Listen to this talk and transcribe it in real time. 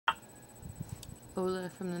Hola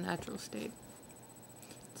from the natural state.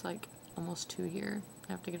 It's like almost 2 here.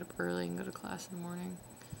 I have to get up early and go to class in the morning.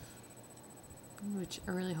 Which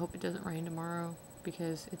I really hope it doesn't rain tomorrow,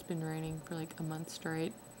 because it's been raining for like a month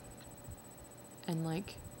straight. And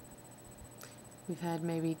like, we've had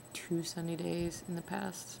maybe 2 sunny days in the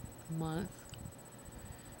past month,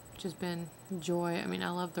 which has been joy. I mean, I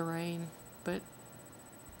love the rain, but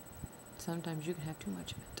sometimes you can have too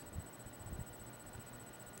much of it.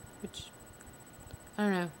 Which, I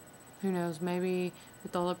don't know. Who knows? Maybe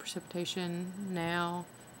with all the precipitation now,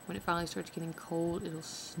 when it finally starts getting cold, it'll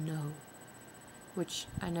snow. Which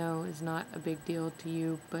I know is not a big deal to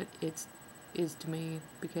you, but it is to me,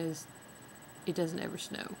 because it doesn't ever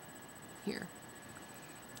snow here.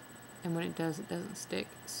 And when it does, it doesn't stick.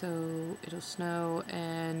 So it'll snow,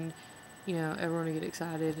 and you know, everyone will get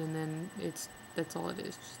excited, and then that's all it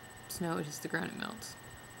is. Just snow, it hits the ground, it melts.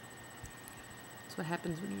 That's what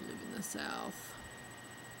happens when you live in the South.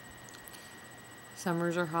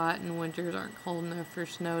 Summers are hot and winters aren't cold enough for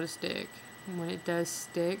snow to stick. And when it does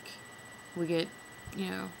stick, we get, you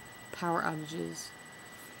know, power outages.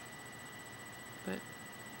 But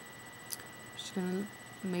I'm just gonna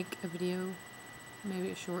make a video,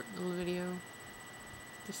 maybe a short little video,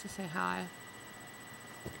 just to say hi.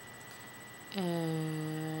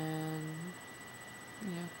 And, you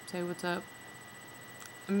know, say what's up.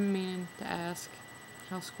 I'm meaning to ask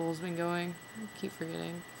how school's been going. I keep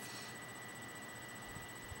forgetting.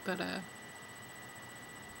 But, I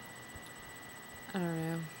don't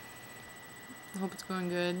know. I hope it's going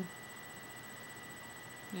good.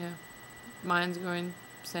 Yeah. Mine's going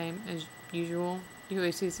same as usual.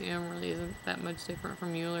 UACCM really isn't that much different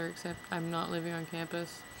from Mueller, except I'm not living on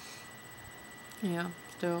campus. Yeah,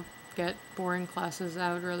 still get boring classes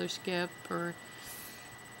I would rather skip, or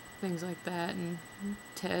things like that, and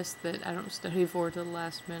tests that I don't study for till the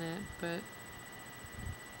last minute, but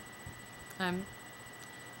I'm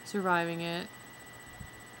surviving it.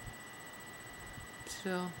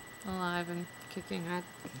 Still alive and kicking. I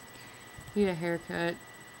need a haircut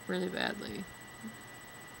really badly.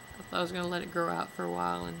 I thought I was going to let it grow out for a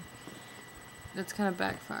while, and that's kind of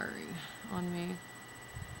backfiring on me.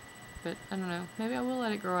 But I don't know. Maybe I will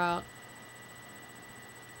let it grow out.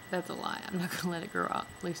 That's a lie. I'm not going to let it grow out.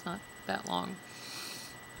 At least not that long.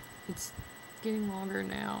 It's getting longer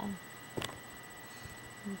now.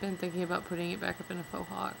 I've been thinking about putting it back up in a faux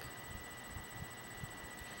hawk.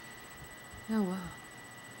 Oh well.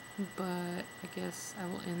 But I guess I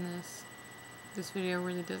will end this. This video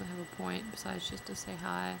really doesn't have a point besides just to say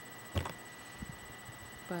hi.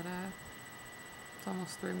 But it's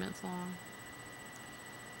almost 3 minutes long.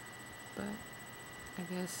 But I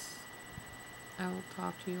guess I will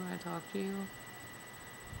talk to you when I talk to you.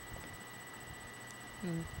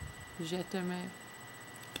 And je t'aime.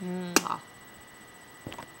 Mwah.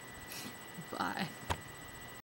 Bye.